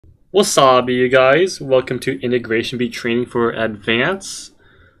Wasabi, you guys. Welcome to Integration Beat Training for Advanced.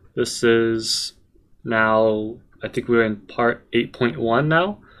 This is now, I think we're in part 8.1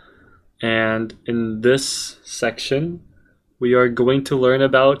 now. And in this section, we are going to learn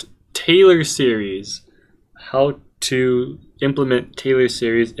about Taylor series, how to implement Taylor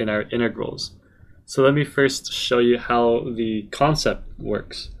series in our integrals. So let me first show you how the concept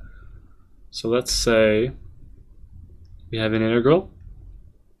works. So let's say we have an integral.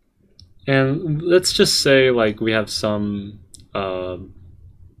 And let's just say like we have some, I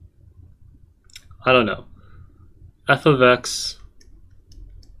don't know, f of x,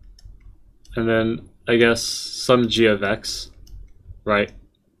 and then I guess some g of x, right?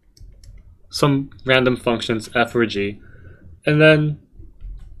 Some random functions f or g. And then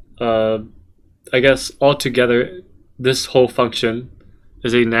I guess altogether this whole function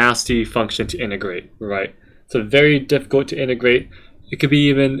is a nasty function to integrate, right? It's very difficult to integrate. It could be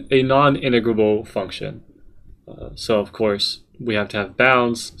even a non-integrable function. So of course we have to have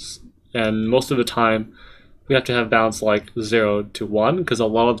bounds, and most of the time we have to have bounds like 0 to 1, because a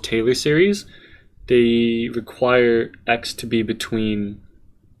lot of Taylor series, they require x to be between,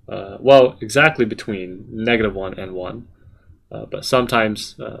 well, exactly between -1 and 1. But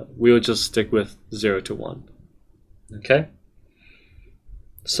sometimes we'll just stick with 0 to 1. Okay?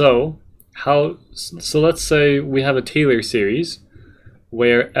 So let's say we have a Taylor series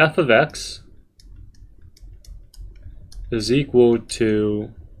where f of x is equal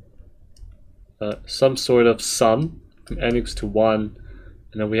to some sort of sum from n equals to 1,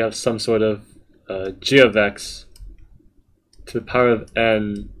 and then we have some sort of g of x to the power of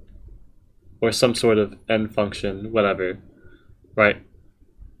n, or some sort of n function, whatever, right?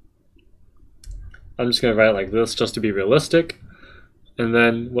 I'm just going to write it like this just to be realistic. And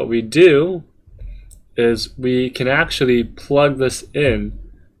then what we do is we can actually plug this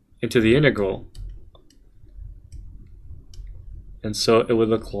into the integral. And so it would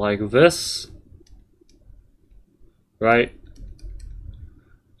look like this, right?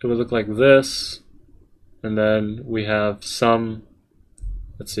 It would look like this, and then we have some,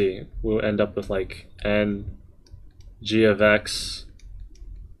 let's see, we'll end up with like n g of x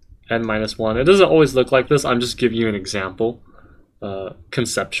n minus 1. It doesn't always look like this. I'm just giving you an example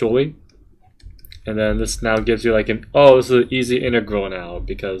conceptually. And then this now gives you like an, oh, this is an easy integral now,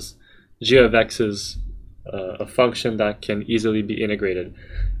 because g of x is a function that can easily be integrated.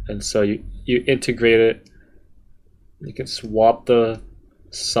 And so you integrate it, you can swap the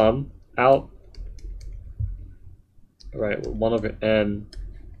sum out, right, 1 over n,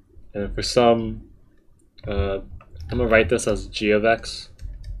 and for some, I'm going to write this as g of x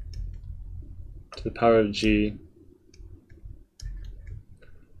to the power of g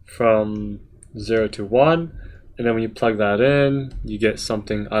from 0 to 1, and then when you plug that in, you get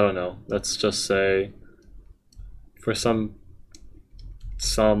something, I don't know, let's just say for some,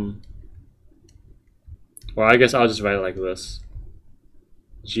 or I guess I'll just write it like this,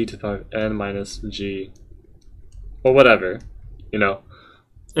 g to the power of n minus g, or whatever, you know,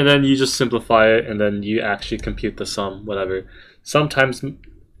 and then you just simplify it, and then you actually compute the sum, whatever. Sometimes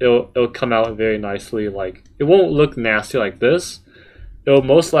it'll come out very nicely, like, it won't look nasty like this. It'll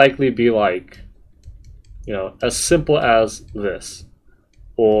most likely be like, you know, as simple as this,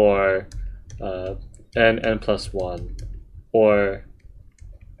 or n plus 1, or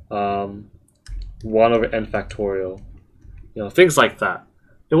 1 over n factorial, you know, things like that.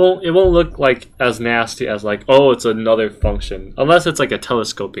 It won't look like as nasty as like, oh, it's another function, unless it's like a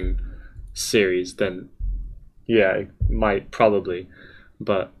telescoping series. Then yeah, it might probably,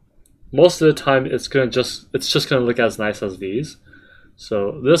 but most of the time it's just gonna look as nice as these.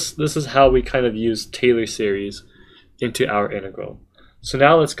 So this is how we kind of use Taylor series into our integral. So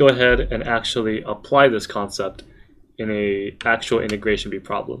now let's go ahead and actually apply this concept in a actual integration beat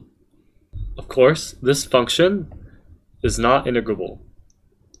problem. Of course, this function is not integrable,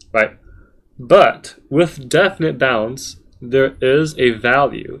 right? But with definite bounds, there is a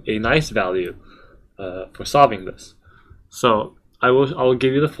value, a nice value for solving this. So I will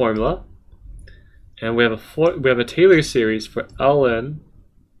give you the formula. And we have a Taylor series for ln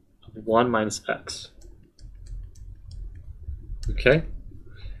of 1 minus x. Okay?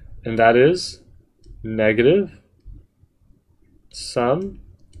 And that is negative sum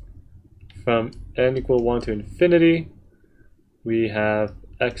from n equal 1 to infinity. We have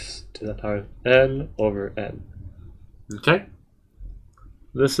x to the power of n over n. Okay?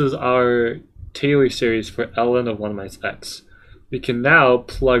 This is our Taylor series for ln of 1 minus x. We can now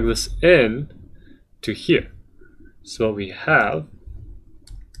plug this in to here. So what we have,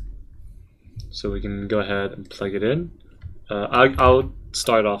 so we can go ahead and plug it in. I'll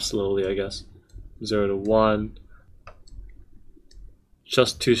start off slowly, I guess. 0 to 1.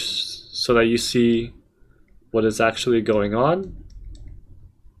 Just to so that you see what is actually going on.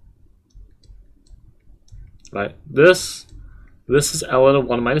 Right. This is ln of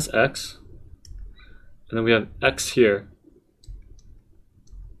 1 minus x. And then we have x here.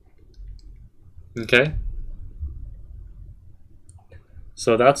 Okay?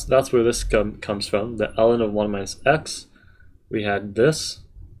 So that's where this comes from, the ln of 1 minus x. We had this,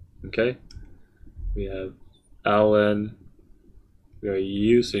 okay? We have ln, we are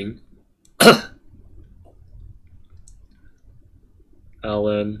using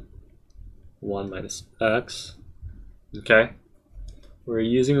ln 1 minus x, okay? We're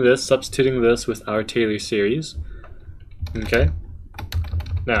using this, substituting this with our Taylor series, okay?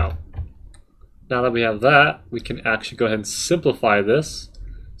 Now that we have that, we can actually go ahead and simplify this.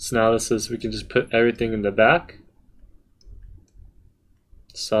 So now this is, we can just put everything in the back.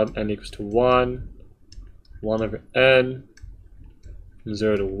 Sub n equals to 1 over n, from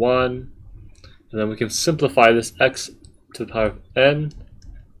 0 to 1. And then we can simplify this x to the power of n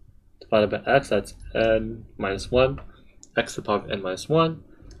divided by x, that's n minus 1, x to the power of n minus 1.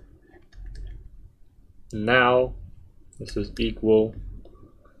 Now, this is equal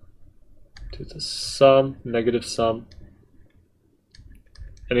to the sum, negative sum,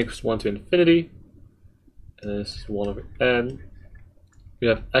 n equals 1 to infinity, and this is 1 over n. We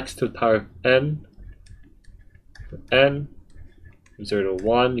have x to the power of n, from n, from 0 to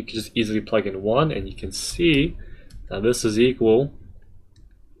 1. You can just easily plug in 1, and you can see that this is equal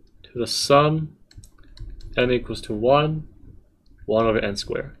to the sum, n equals to 1 over n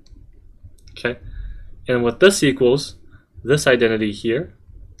squared. Okay, and what this equals, this identity here,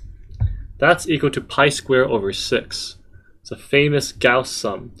 that's equal to pi squared over 6. It's a famous Gauss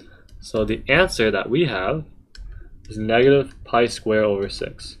sum. So the answer that we have is negative pi squared over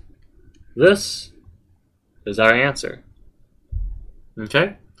 6. This is our answer.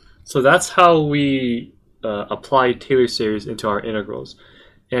 Okay? So that's how we apply Taylor series into our integrals.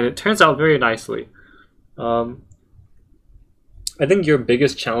 And it turns out very nicely. I think your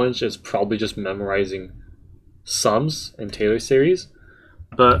biggest challenge is probably just memorizing sums and Taylor series.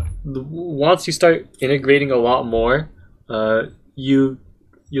 But once you start integrating a lot more, you'll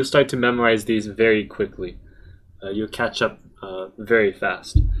start to memorize these very quickly. You'll catch up very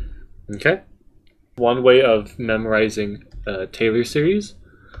fast. Okay? One way of memorizing Taylor series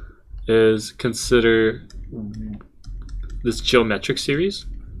is consider this geometric series,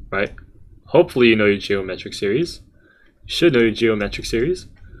 right? Hopefully you know your geometric series. You should know your geometric series.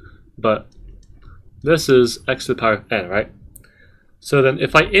 But this is x to the power of n, right? So then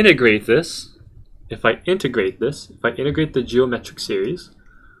if I integrate this, if I integrate the geometric series,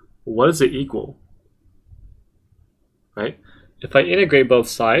 what does it equal? Right? If I integrate both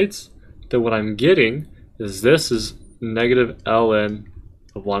sides, then what I'm getting is this is negative ln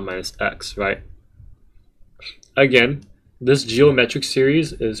of 1 minus x, right? Again, this geometric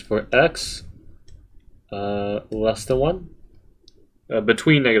series is for x less than 1,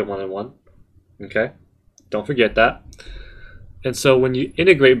 between negative 1 and 1, okay? Don't forget that. And so when you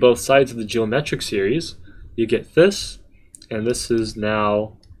integrate both sides of the geometric series, you get this, and this is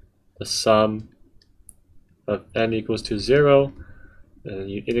now the sum of n equals to 0, and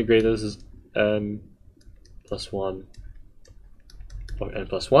you integrate this as n plus 1 over n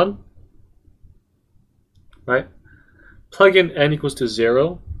plus 1, right? Plug in n equals to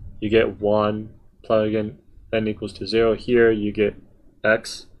 0, you get 1. Plug in n equals to 0 here, you get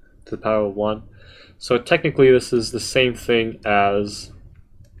x to the power of 1. So technically this is the same thing as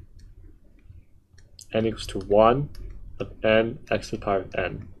n equals to 1 of n x to the power of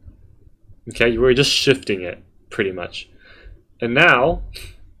n. Okay, we're just shifting it pretty much. And now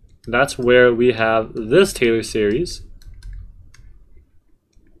that's where we have this Taylor series,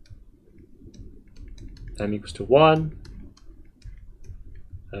 n equals to 1,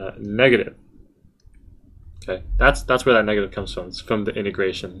 negative. Okay, that's where that negative comes from. It's from the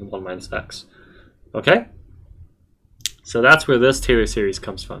integration 1 minus x. Okay, so that's where this Taylor series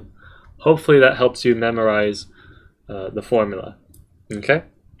comes from. Hopefully that helps you memorize the formula. Okay,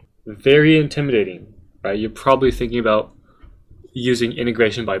 very intimidating, right? You're probably thinking about using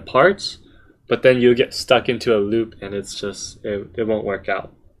integration by parts, but then you'll get stuck into a loop and it's just, it won't work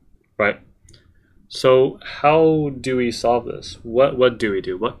out, right? So how do we solve this? What do we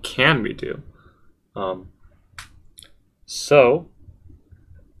do? What can we do? So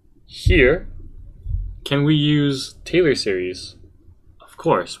here, can we use Taylor series? Of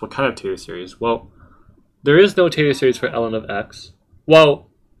course. What kind of Taylor series? Well, there is no Taylor series for ln of x. Well,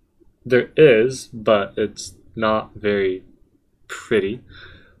 there is, but it's not very pretty.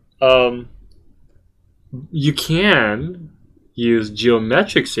 You can use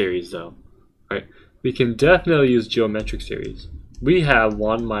geometric series though, right? We can definitely use geometric series. We have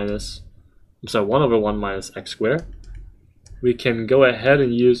 1 over 1 minus x squared. We can go ahead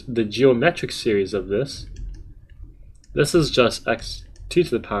and use the geometric series of this. This is just x to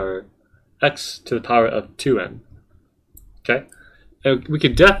the power of 2n. Okay, and we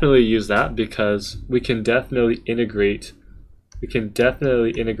can definitely use that because we can definitely integrate. We can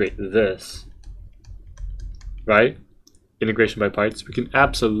definitely integrate this, right? Integration by parts. We can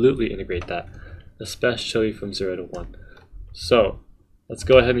absolutely integrate that, especially from 0 to 1. So let's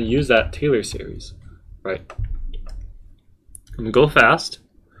go ahead and use that Taylor series, right? I'm gonna go fast,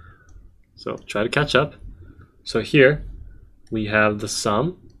 so try to catch up. So here we have the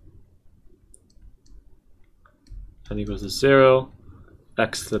sum, n equals to 0,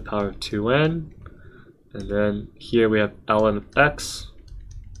 x to the power of 2n, and then here we have ln of x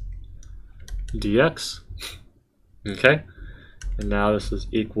dx. Okay, and now this is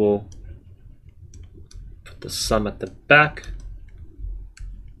equal, put the sum at the back.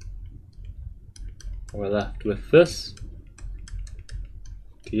 We're left with this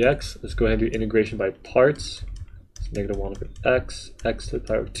dx. Let's go ahead and do integration by parts. It's negative 1 over x, x to the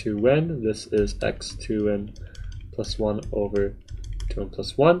power of 2n. This is x 2n plus 1 over 2n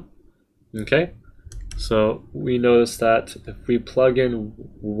plus 1. Okay, so we notice that if we plug in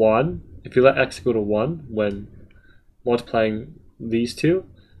 1, if you let x go to 1 when multiplying these two,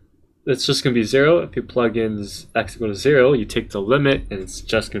 it's just going to be 0. If you plug in x go to 0, you take the limit and it's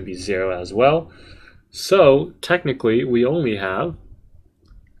just going to be 0 as well. So technically we only have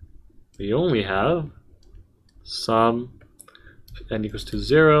sum n equals to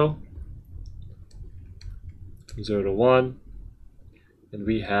 0, from 0 to 1, and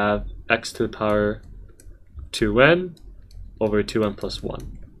we have x to the power 2n over 2n plus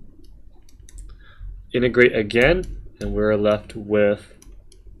 1. Integrate again, and we're left with,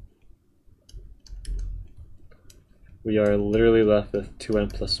 we are literally left with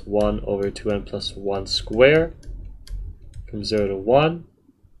 2n plus 1 over 2n plus 1 square from 0 to 1,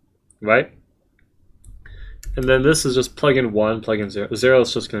 right? And then this is just plug in 1, plug in 0. 0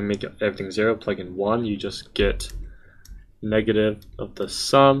 is just going to make everything 0. Plug in 1, you just get negative of the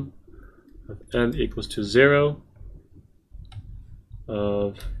sum of n equals to 0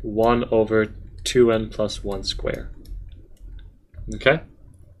 of 1 over 2n plus 1 square. Okay?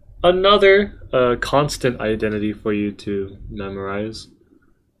 Another constant identity for you to memorize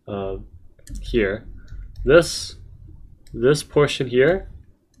here. This portion here,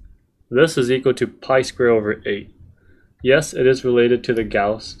 this is equal to pi squared over 8. Yes, it is related to the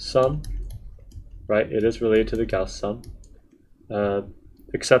Gauss sum, right? It is related to the Gauss sum,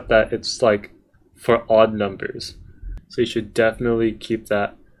 except that it's like for odd numbers. So you should definitely keep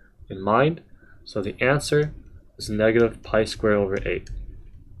that in mind. So the answer is negative pi squared over 8.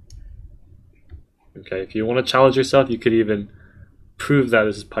 Okay, if you want to challenge yourself, you could even prove that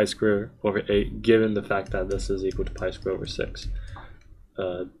this is pi squared over 8, given the fact that this is equal to pi squared over 6.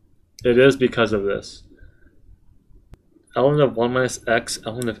 It is because of this. ln of 1 minus x,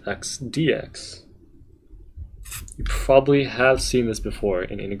 ln of x dx. You probably have seen this before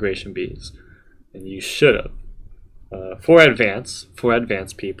in integration bees, and you should have. For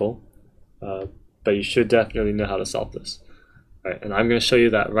advanced people, but you should definitely know how to solve this. All right, and I'm going to show you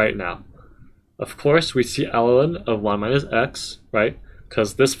that right now. Of course, we see ln of 1 minus x, right?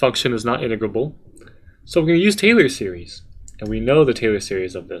 Because this function is not integrable. So we're going to use Taylor series. And we know the Taylor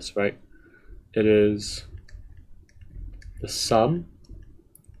series of this, right? It is the sum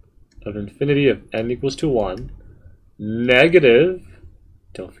of infinity of n equals to 1, negative,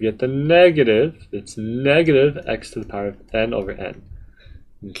 don't forget the negative, it's negative x to the power of n over n.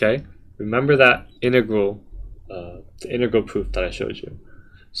 Okay? Remember that integral, the integral proof that I showed you.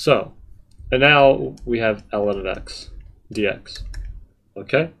 So, and now we have ln of x dx.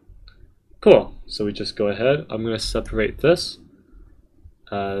 Okay? Cool. So we just go ahead. I'm going to separate this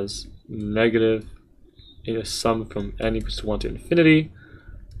as negative in a sum from n equals to 1 to infinity,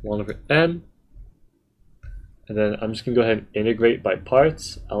 1 over n. And then I'm just going to go ahead and integrate by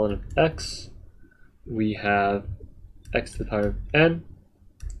parts. ln of x, we have x to the power of n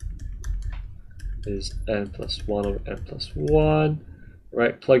is n plus 1 over n plus 1.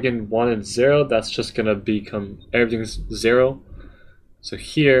 Right, plug in 1 and 0, that's just going to become, everything's 0. So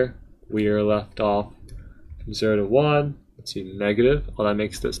here, we are left off from 0 to 1. Let's see, negative. Well, that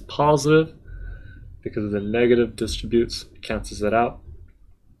makes this positive. Because the negative distributes, cancels it out.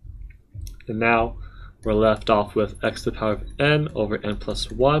 And now, we're left off with x to the power of n over n plus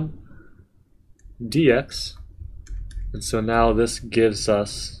 1 dx. And so now this gives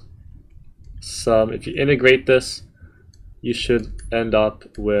us some, if you integrate this, you should end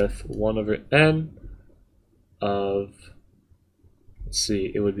up with 1 over n of, let's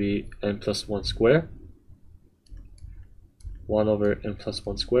see, it would be n plus 1 square. 1 over n plus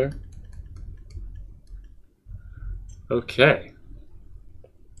 1 square. Okay.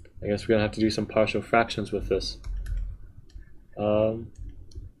 I guess we're going to have to do some partial fractions with this.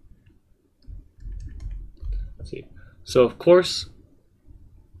 Let's see. So of course,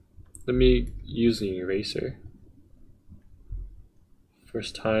 let me use an eraser.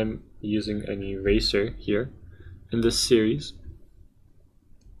 First time using an eraser here in this series.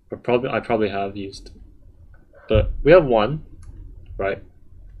 Or I probably have used. But we have 1, right?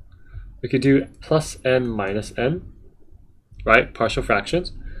 We could do plus n minus n, right? Partial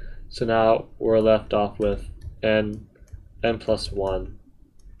fractions. So now we're left off with n plus 1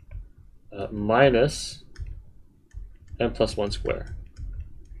 minus n plus 1 square.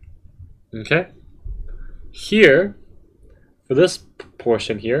 Okay? Here, for this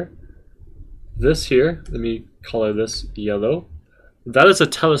portion here, this here, let me color this yellow, that is a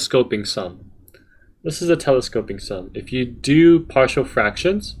telescoping sum. This is a telescoping sum. If you do partial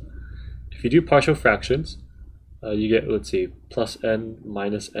fractions, you get, let's see, plus n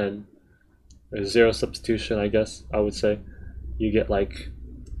minus n, or zero substitution, I guess I would say. You get like,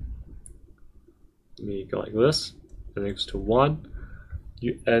 let me go like this, and equals to 1.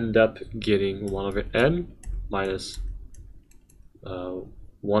 You end up getting 1 over n minus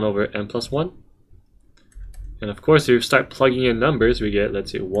 1 over n plus 1. And of course, if you start plugging in numbers, we get,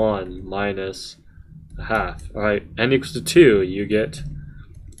 let's see, 1 minus a half. All right, n equals to 2, you get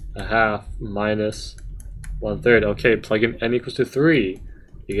a half minus 1/3. Okay, plug in n equals to 3,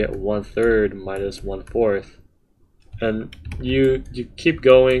 you get 1/3 minus 1/4. And you keep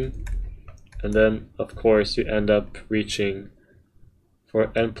going, and then of course you end up reaching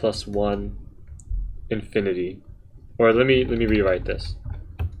for n plus 1 infinity. Or let me rewrite this.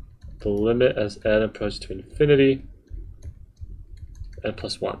 The limit as n approaches to infinity, n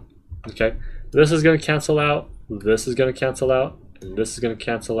plus 1. Okay, this is going to cancel out, this is going to cancel out, and this is going to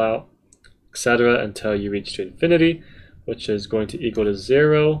cancel out, etc. until you reach to infinity, which is going to equal to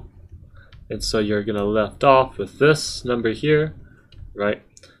 0. And so you're going to left off with this number here, right?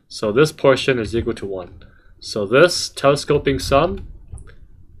 So this portion is equal to 1. So this telescoping sum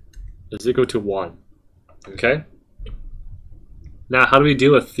is equal to 1. Okay? Now, how do we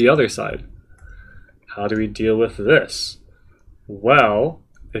deal with the other side? How do we deal with this? Well,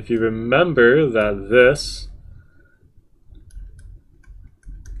 if you remember that this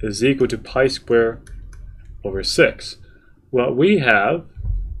is equal to pi squared over 6, what we have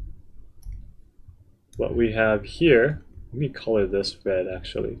here, let me color this red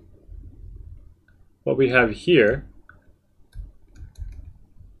actually. What we have here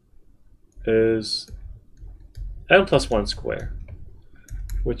is n plus 1 squared,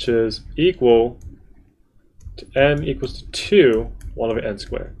 which is equal to n equals to 2, 1 over n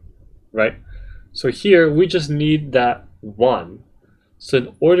squared, right? So here we just need that 1. So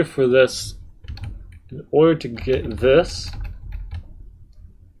in order to get this,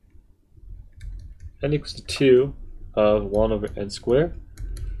 n equals to 2 of 1 over n squared,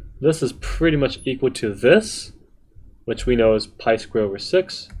 this is pretty much equal to this, which we know is pi squared over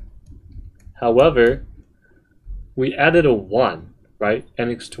 6. However, we added a 1, right?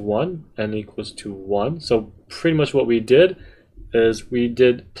 N equals to 1, n equals to 1. So pretty much what we did is we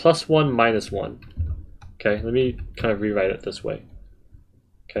did plus 1 minus 1. Okay, let me kind of rewrite it this way.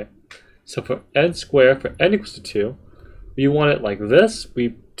 Okay, so for n squared, for n equals to 2, we want it like this.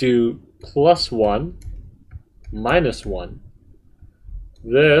 We do plus 1 minus 1.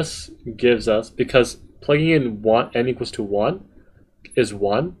 This gives us, because plugging in 1, n equals to 1 is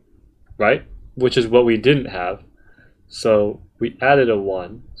 1, right? Which is what we didn't have. So we added a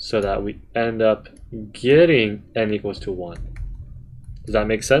 1 so that we end up getting n equals to 1. Does that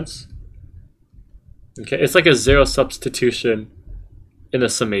make sense? Okay, it's like a zero substitution in a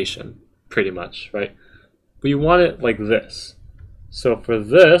summation, pretty much, right? We want it like this. So for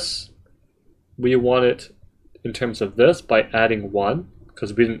this, we want it in terms of this by adding 1,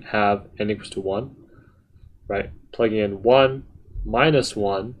 because we didn't have n equals to 1, right? Plugging in 1 minus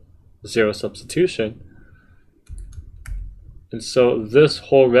 1, zero substitution. And so this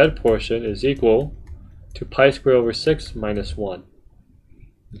whole red portion is equal to pi squared over 6 minus 1.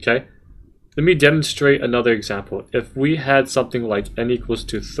 Okay? Let me demonstrate another example. If we had something like n equals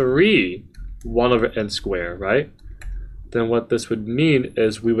to 3, 1 over n squared, right? Then what this would mean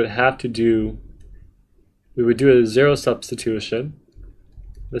is we would do a zero substitution.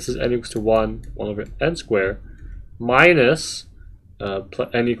 This is n equals to 1, 1 over n squared. minus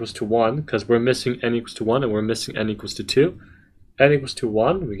n equals to 1, because we're missing n equals to 1 and we're missing n equals to 2. N equals to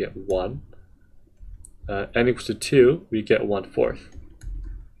 1, we get 1. N equals to 2, we get 1/4.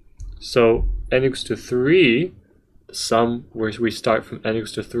 So n equals to 3, the sum where we start from n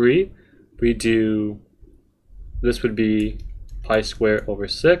equals to 3, we do, this would be pi squared over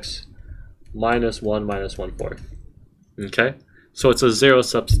 6 minus 1 minus 1/4. Okay? So it's a 0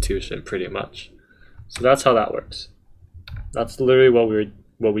 substitution pretty much. So that's how that works. That's literally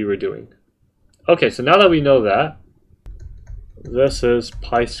what we were doing. Okay, so now that we know that, this is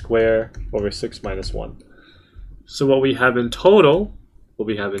pi squared over 6 minus 1. So what we have in total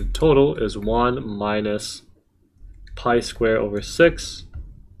is 1 minus pi squared over 6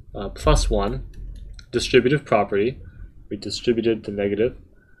 plus 1, distributive property. We distributed the negative.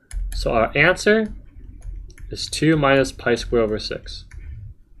 So our answer is 2 minus pi squared over 6.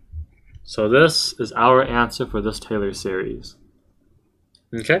 So this is our answer for this Taylor series.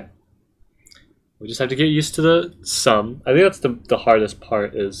 Okay? We just have to get used to the sum. I think that's the hardest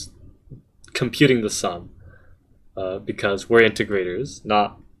part, is computing the sum. Because we're integrators,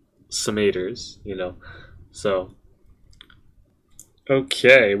 not summators, you know. So,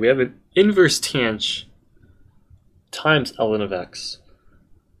 okay, we have an inverse tangent times ln of x.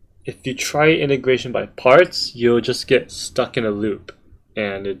 If you try integration by parts, you'll just get stuck in a loop,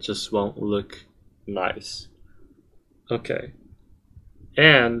 and it just won't look nice. Okay.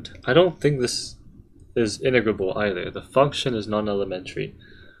 And I don't think this is integrable either. The function is non-elementary.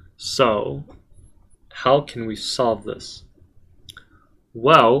 So, how can we solve this?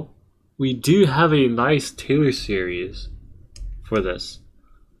 Well, we do have a nice Taylor series for this.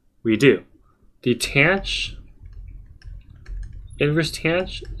 We do. The tangent, inverse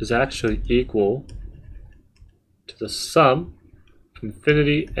tangent, is actually equal to the sum from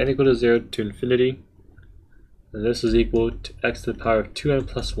infinity, n equal to 0 to infinity, and this is equal to x to the power of 2n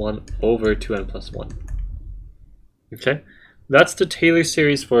plus 1 over 2n plus 1. Okay? That's the Taylor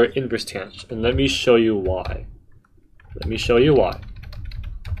series for inverse tangent, and let me show you why.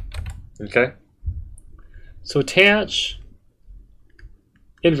 Okay? So tangent,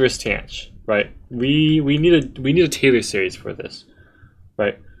 inverse tangent, right? We need a Taylor series for this,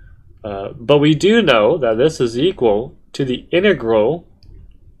 right? But we do know that this is equal to the integral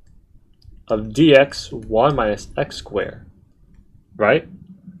of dx 1 minus x squared, right?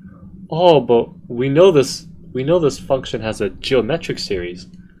 Oh, but we know this function has a geometric series.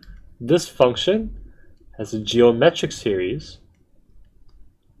 This function has a geometric series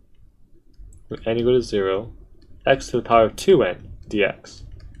with n equal to 0, x to the power of 2n dx.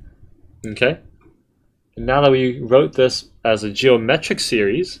 Okay? And now that we wrote this as a geometric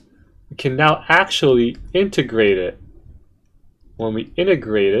series, we can now actually integrate it. When we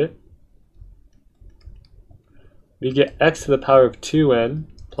integrate it, we get x to the power of 2n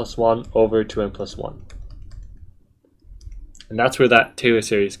plus 1 over 2n plus 1. And that's where that Taylor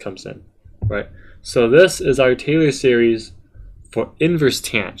series comes in, right? So this is our Taylor series for inverse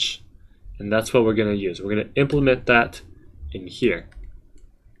tangent, and that's what we're going to use. We're going to implement that in here.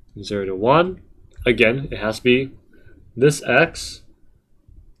 0 to 1. Again, it has to be this x,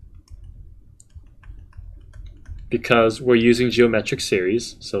 because we're using geometric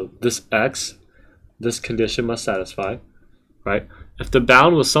series. So this x, this condition must satisfy, right? If the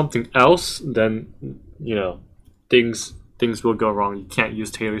bound was something else, then, you know, things will go wrong. You can't use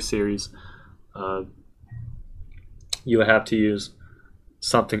Taylor series. You would have to use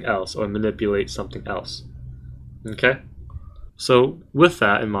something else or manipulate something else. Okay? So with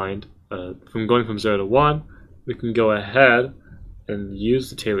that in mind, from going from 0 to 1, we can go ahead and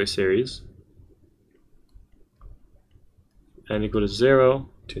use the Taylor series. N equal to 0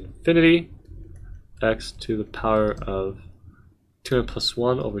 to infinity, x to the power of 2n plus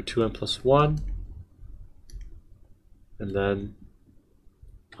 1 over 2n plus 1. And then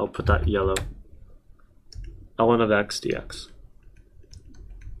I'll put that yellow. ln of x dx.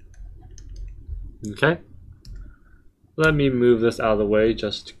 Okay. Let me move this out of the way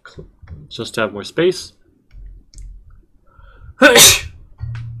just to have more space.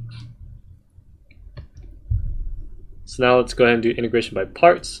 So now let's go ahead and do integration by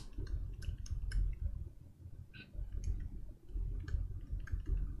parts.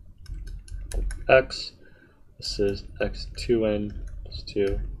 X. This is x2n plus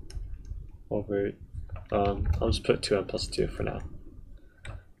 2 over, I'll just put 2n plus 2 for now.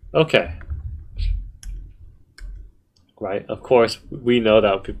 Okay. Right, of course, we know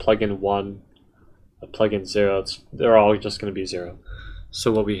that if we plug in 1, plug in 0, they're all just going to be 0.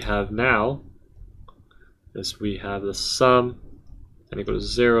 So what we have now is we have the sum n equal to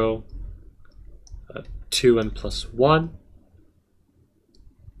 0, 2n plus 1.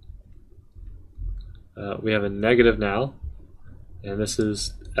 We have a negative now, and this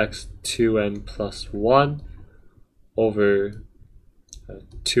is x2n plus 1 over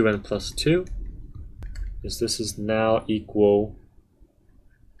 2n plus 2. This is now equal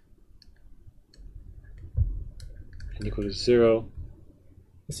to 0.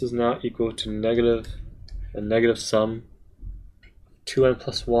 This is now equal to a negative sum 2n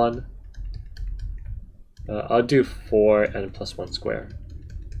plus 1. I'll do 4n plus 1 square.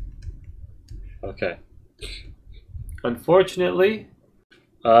 Okay. Unfortunately,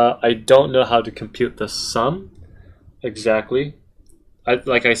 I don't know how to compute the sum exactly.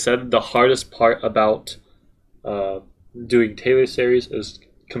 Like I said, the hardest part about doing Taylor series is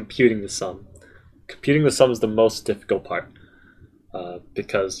computing the sum. Computing the sum is the most difficult part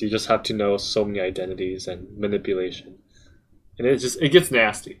because you just have to know so many identities and manipulation, and it gets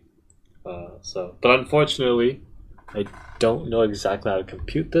nasty. But unfortunately, I don't know exactly how to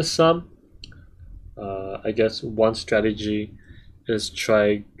compute this sum. I guess one strategy is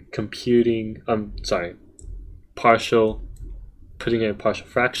try computing. Putting it in partial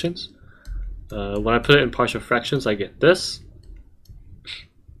fractions. When I put it in partial fractions, I get this.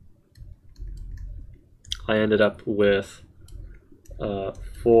 I ended up with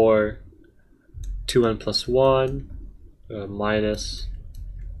 4 2n plus 1 minus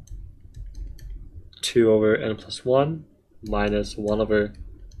 2 over n plus 1 minus 1 over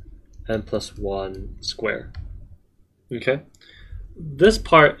n plus 1 square. Okay, this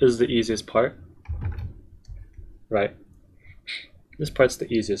part is the easiest part, right? This part's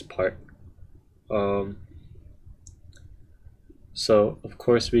the easiest part. So of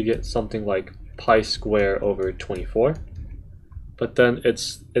course we get something like pi square over 24, but then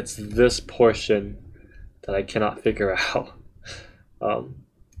it's this portion that I cannot figure out,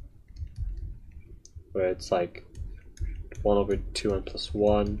 where it's like 1 over 2n plus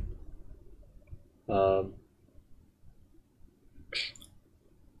 1.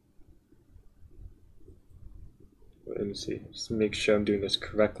 Let me see, just to make sure I'm doing this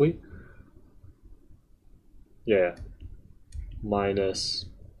correctly. Yeah, minus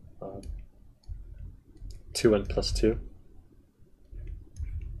 2n plus 2.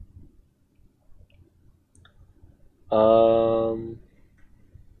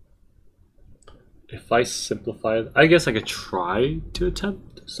 If I simplify it, I guess I could try to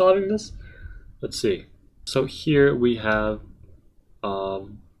attempt solving this. Let's see. So here we have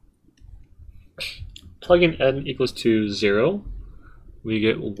plug in n equals to 0, we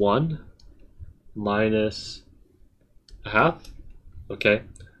get 1 minus a half. Okay,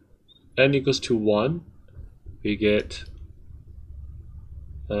 n equals to 1, we get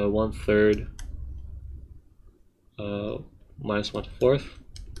 1/3 minus 1/4.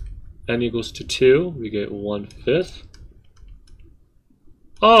 N equals to 2, we get 1/5.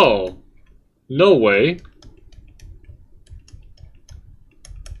 Oh, no way.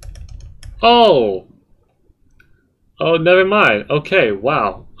 Oh, never mind. Okay,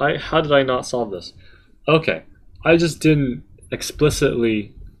 wow. How did I not solve this? Okay, I just didn't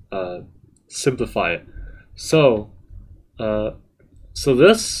explicitly simplify it. So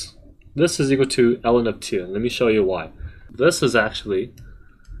this is equal to ln of 2. Let me show you why. This is actually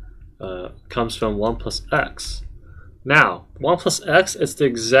comes from 1 plus x. Now, 1 plus x is the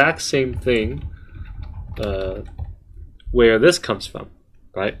exact same thing where this comes from,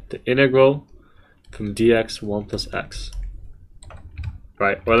 right? The integral from dx 1 plus x,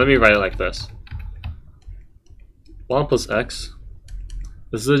 right? Or let me write it like this. 1 plus x,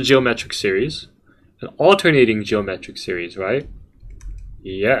 this is a geometric series, an alternating geometric series, right?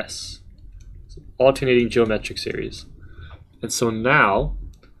 Yes, it's an alternating geometric series. And so now,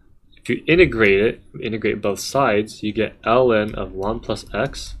 if you integrate both sides, you get ln of 1 plus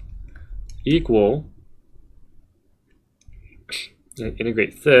x equal, and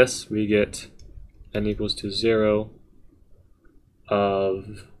integrate this, we get n equals to 0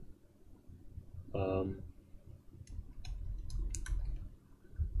 of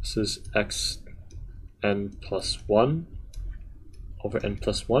this is x n plus 1 over n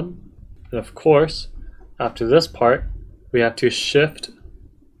plus 1. And of course, after this part, we have to shift.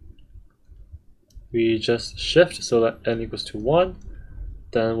 We just shift so that n equals to 1.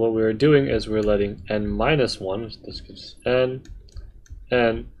 Then what we're doing is we're letting n minus 1, which this gives n,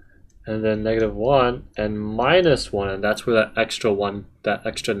 and then negative 1, and minus 1, and that's where that extra 1, that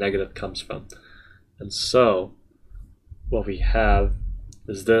extra negative comes from. And so what we have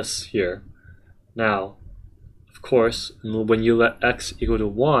is this here. Now, of course, when you let x equal to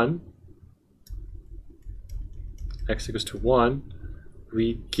 1, x equals to 1,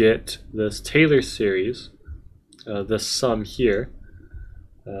 we get this Taylor series, this sum here.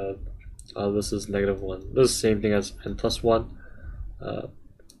 This is -1. This is the same thing as n plus 1.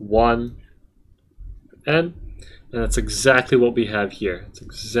 1, n. And that's exactly what we have here. It's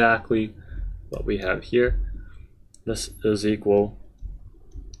exactly what we have here. This is equal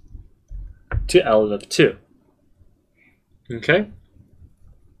to ln of 2. Okay?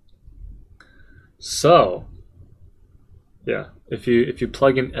 So, yeah, if you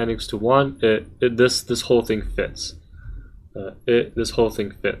plug in n equals to 1, this whole thing fits. This whole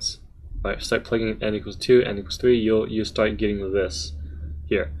thing fits. Right, start plugging in n equals 2, n equals 3, you start getting this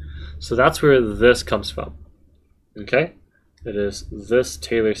here. So that's where this comes from. Okay? It is this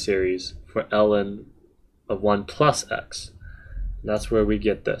Taylor series for ln of 1 plus x. And that's where we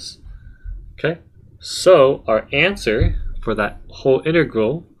get this. Okay? So our answer for that whole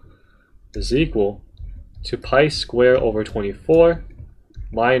integral is equal to pi squared over 24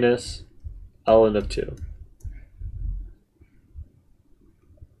 minus ln of 2.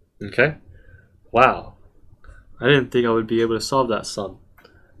 Okay? Wow. I didn't think I would be able to solve that sum.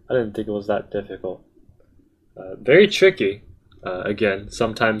 I didn't think it was that difficult. Very tricky. Again,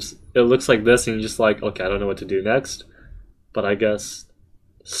 sometimes it looks like this and you're just like, okay, I don't know what to do next. But I guess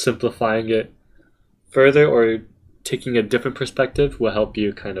simplifying it further or taking a different perspective will help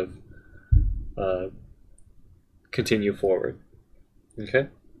you kind of continue forward. Okay?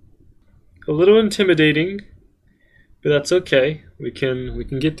 A little intimidating, but that's okay. We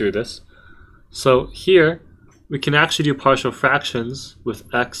can get through this. So here we can actually do partial fractions with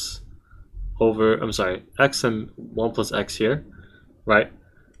x and 1 plus x here, right?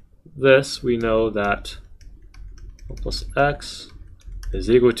 This we know that 1 plus x is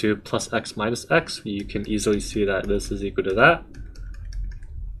equal to plus x minus x. You can easily see that this is equal to that.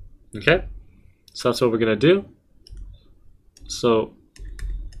 Okay, so that's what we're gonna do. So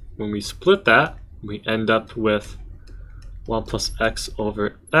when we split that, we end up with 1 plus x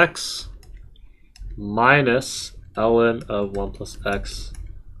over x minus ln of 1 plus x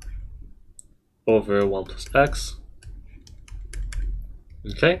over 1 plus x.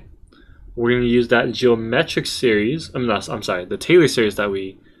 Okay, we're going to use that geometric series. The Taylor series that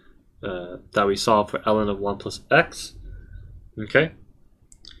we saw for ln of 1 plus x. Okay,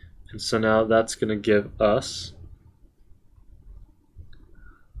 and so now that's going to give us.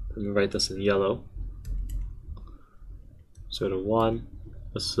 Let me write this in yellow. So to 1,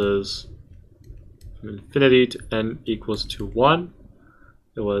 this is from infinity to n equals to 1.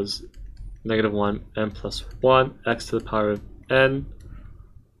 It was -1 n plus 1 x to the power of n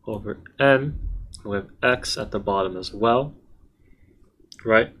over n. We have x at the bottom as well,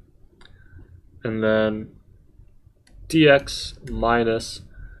 right? And then dx minus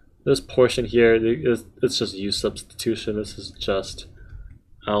this portion here, it's just u substitution. This is just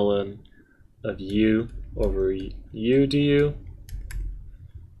ln of u over u du.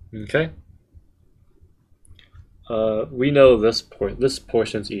 Okay. We know this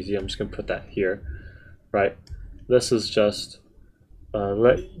portion's easy. I'm just gonna put that here, right? This is just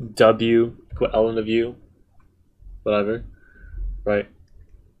let w equal ln of u, whatever, right?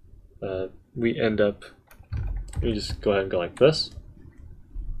 We end up. Let me just go ahead and go like this.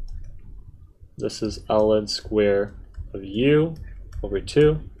 This is ln square of u over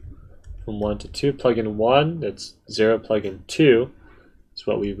 2. From 1 to 2, plug in 1, it's 0, plug in 2, is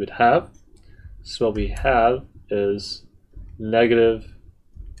what we would have. So what we have is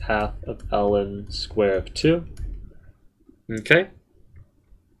 -1/2 of ln square of 2. Okay?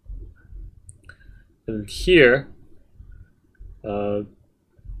 And here, let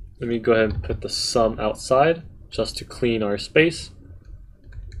me go ahead and put the sum outside, just to clean our space.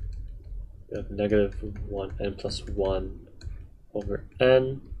 We have -1 n plus 1 over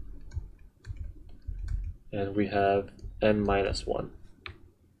n. And we have n minus 1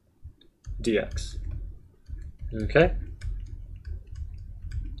 dx. Okay?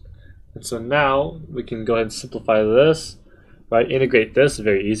 And so now we can go ahead and simplify this, right? Integrate this,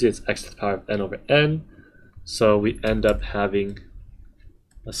 very easy. It's x to the power of n over n. So we end up having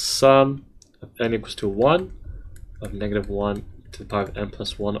a sum of n equals to 1 of -1 to the power of n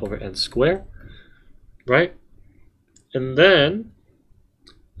plus 1 over n squared, right? And then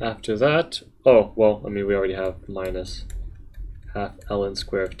after that, oh, well, I mean, we already have -1/2 ln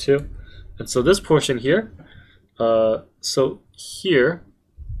square of 2. And so this portion here, so here,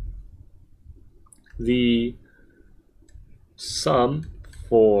 the sum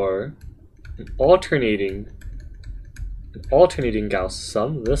for an alternating Gauss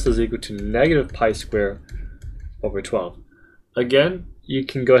sum, this is equal to -pi squared over 12. Again, you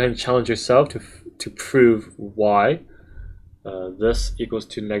can go ahead and challenge yourself to prove why. this equals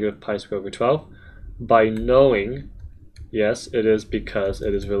to negative pi squared over 12 by knowing, yes, it is because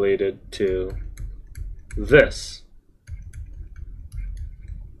it is related to this.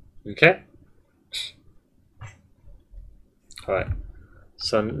 Okay? Alright,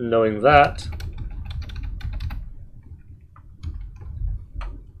 so knowing that,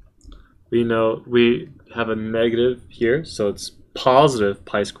 we know we have a negative here, so it's positive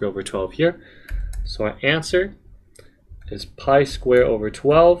pi squared over 12 here. So our answer is pi squared over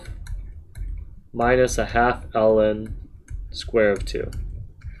 12 minus a half ln square of 2.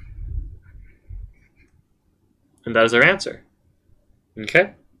 And that is our answer.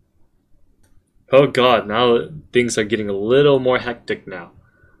 Okay? Oh god, now things are getting a little more hectic now.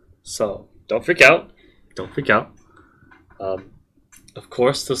 So don't freak out. Don't freak out. Of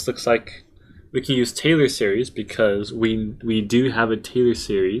course, this looks like we can use Taylor series because we do have a Taylor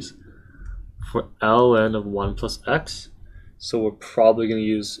series for ln of 1 plus x. So we're probably going to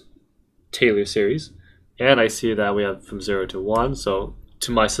use Taylor series. And I see that we have from 0 to 1. So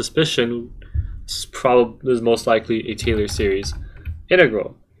to my suspicion, this is most likely a Taylor series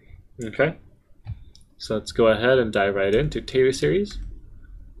integral. Okay? So let's go ahead and dive right into Taylor series.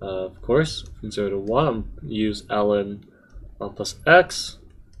 Of course, from 0 to 1, I'm use ln 1 plus x.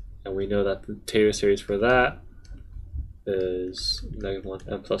 And we know that the Taylor series for that is negative 1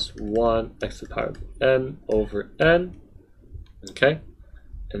 n plus 1 x to the power of n over n. Okay?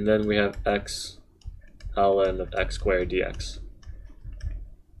 And then we have x ln of x squared dx.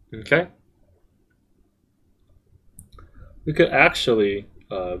 Okay? We could actually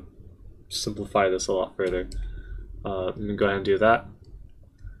simplify this a lot further. Let me go ahead and do that.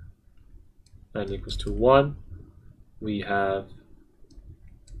 N equals to 1. We have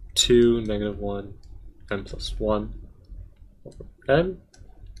 2 negative 1 n plus 1 over n.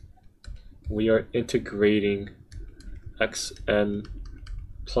 We are integrating xn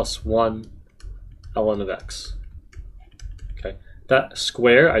plus 1 ln of x. Okay, that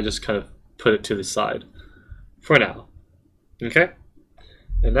square, I just kind of put it to the side for now. Okay,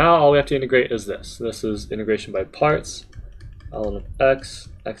 and now all we have to integrate is this. This is integration by parts. Ln of x,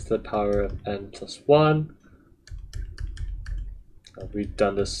 x to the power of n plus 1. We've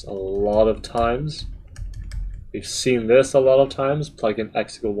done this a lot of times. We've seen this a lot of times. Plug in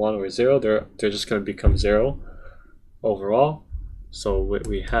x equal 1 or 0. They're just going to become 0 overall. So what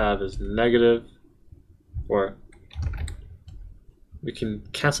we have is negative, or we can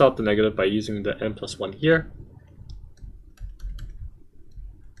cancel out the negative by using the n plus 1 here.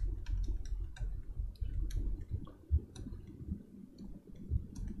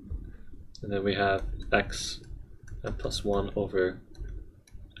 And then we have x n plus 1 over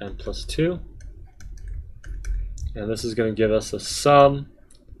n plus 2. And this is going to give us a sum,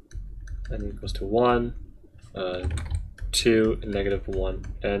 n equals to 1, 2, and negative 1,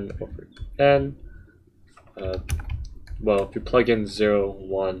 n over n. Well, if you plug in 0,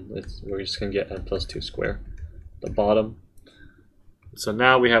 1, we're just going to get n plus 2 squared at the bottom. So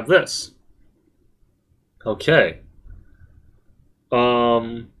now we have this. Okay.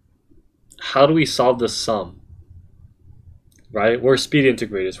 How do we solve this sum? Right? We're speed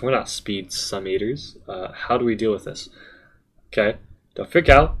integrators. We're not speed summators. How do we deal with this? Okay. Don't freak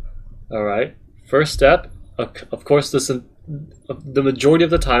out. All right. First step. Of course, the majority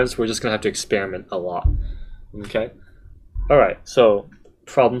of the times we're just gonna have to experiment a lot. Okay. All right. So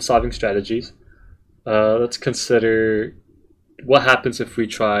problem-solving strategies. Let's consider what happens if we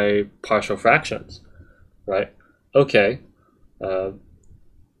try partial fractions. Right. Okay.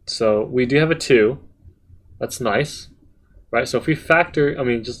 So we do have a 2. That's nice. Right, so if we factor,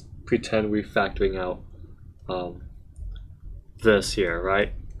 just pretend we're factoring out this here,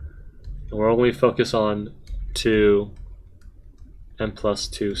 right? And we're only focused on 2 n plus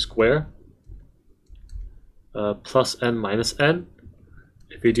 2 square plus n minus n.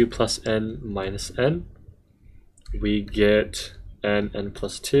 If we do plus n minus n, we get n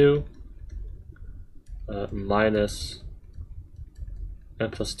plus 2 minus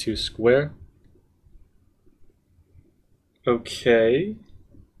n plus 2 square. Okay.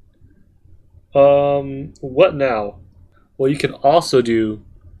 What now? Well, you can also do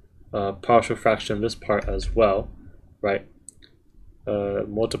partial fraction of this part as well, right?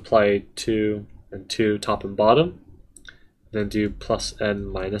 Multiply 2 and 2 top and bottom, then do plus n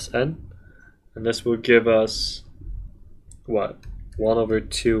minus n, and this will give us what? 1 over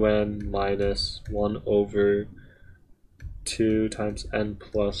 2n minus 1 over 2 times n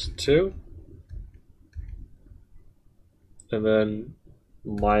plus 2. And then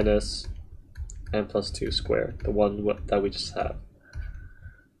minus n plus 2 squared, the one that we just have.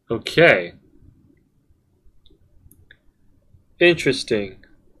 Okay. Interesting.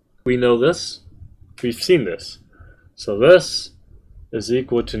 We know this. We've seen this. So this is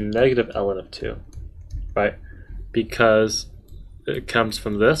equal to negative ln of 2, right? Because it comes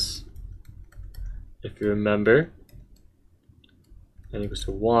from this. If you remember, n equals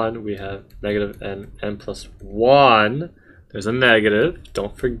to 1, we have negative n plus 1. There's a negative.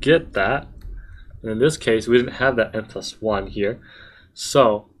 Don't forget that. And in this case, we didn't have that n plus 1 here.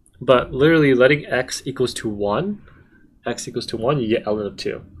 So, but literally letting x equals to 1, you get ln of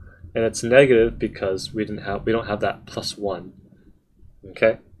 2. And it's negative because we don't have that plus 1.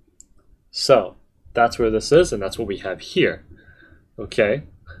 Okay? So, that's where this is, and that's what we have here. Okay?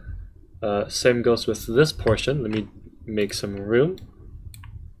 Same goes with this portion. Let me make some room.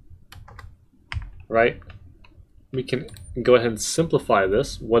 Right? We can go ahead and simplify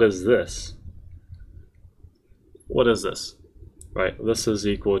this. What is this? What is this? Right, this is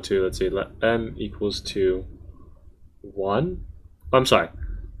equal to, let's see, let n equals to 1. I'm sorry.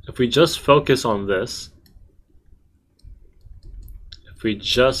 If we just focus on this,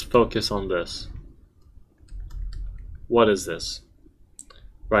 what is this?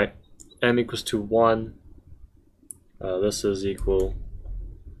 Right, n equals to 1. This is equal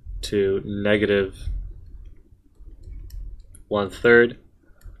to negative 1/3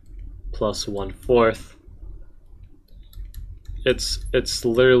 plus 1/4. It's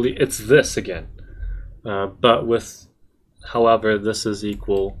literally, it's this again, but with, however, this is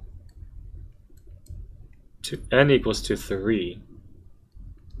equal to n equals to 3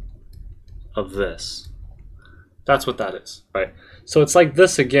 of this. That's what that is, right? So it's like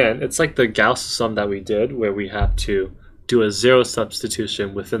this again. It's like the Gauss sum that we did, where we have to do a 0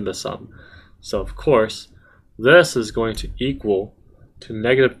 substitution within the sum. So of course, this is going to equal to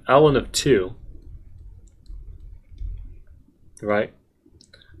negative ln of 2, right?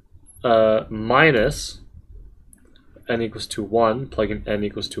 Minus n equals to 1. Plug in n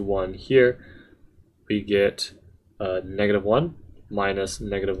equals to 1 here. We get negative 1 minus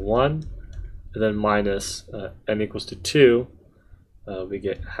negative 1, and then minus n equals to 2. We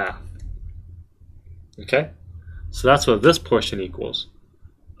get half. Okay? So that's what this portion equals.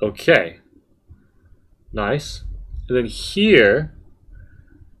 Okay. Nice. And then here,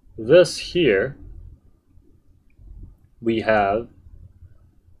 this here, we have,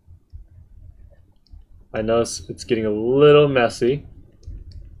 I know it's getting a little messy.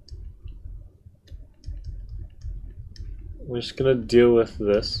 We're just going to deal with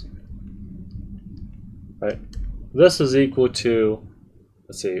this. Right. This is equal to,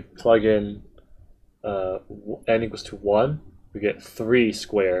 let's see, plug in n equals to 1. We get 3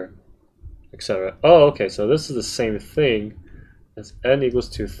 square, etc. Oh, okay, so this is the same thing as n equals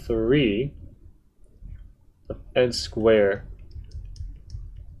to 3 of n squared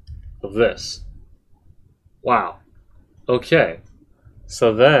of this. Wow. Okay.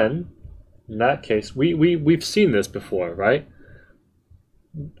 So then, in that case, we've seen this before, right?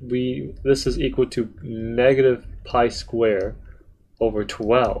 This is equal to negative pi squared over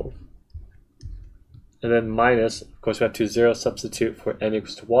 12. And then minus, of course, we have to 0 substitute for n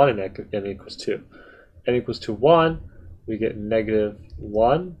equals to 1 and n equals 2. N equals to 1, we get negative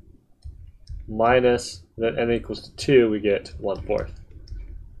 1, minus, then n equals to 2, we get 1/4.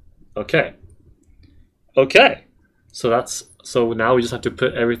 Okay. Okay. So now we just have to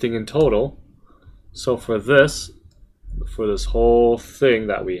put everything in total. So for this whole thing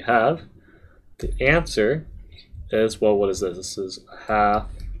that we have, the answer is, well, what is this? This is half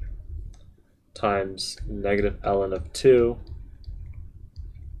times negative ln of 2,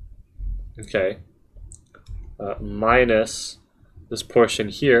 okay, minus this portion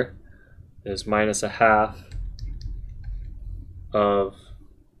here is minus a half of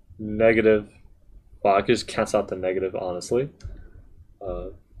negative, well, I could just cancel out the negative, honestly,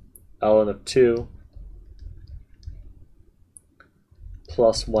 ln of 2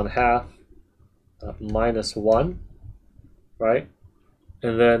 plus 1/2 minus 1, right?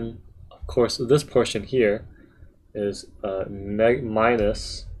 And then, of course, this portion here is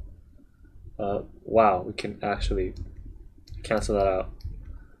minus, wow, we can actually cancel that out,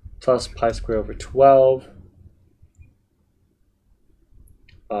 plus pi squared over 12.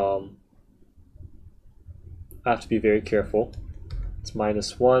 I have to be very careful. It's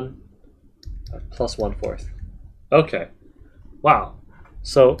minus 1 plus 1/4. Okay, wow.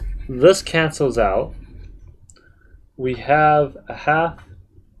 So this cancels out. We have a half.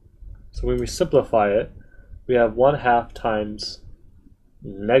 So when we simplify it, we have 1/2 times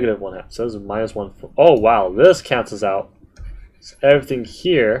negative 1/2. So this is minus 1. Oh wow, this cancels out. So everything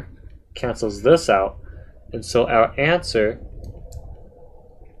here cancels this out. And so our answer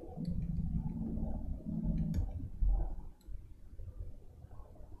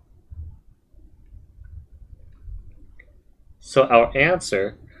So our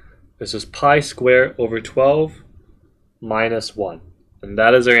answer is just pi squared over 12 minus 1. And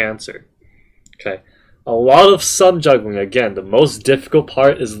that is our answer. Okay. A lot of sum juggling. Again, the most difficult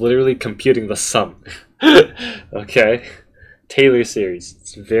part is literally computing the sum. Okay. Taylor series.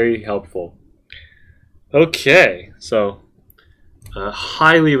 It's very helpful. Okay. So, I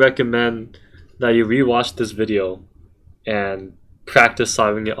highly recommend that you rewatch this video and practice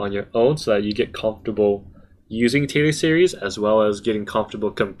solving it on your own so that you get comfortable using Taylor series as well as getting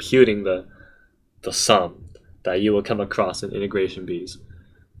comfortable computing the sum that you will come across in integration bees.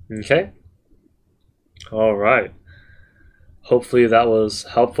 Okay? Alright. Hopefully that was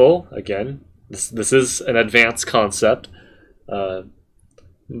helpful. Again, this is an advanced concept.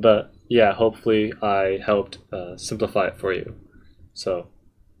 But yeah, hopefully I helped simplify it for you. So,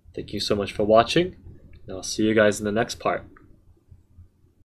 thank you so much for watching, and I'll see you guys in the next part.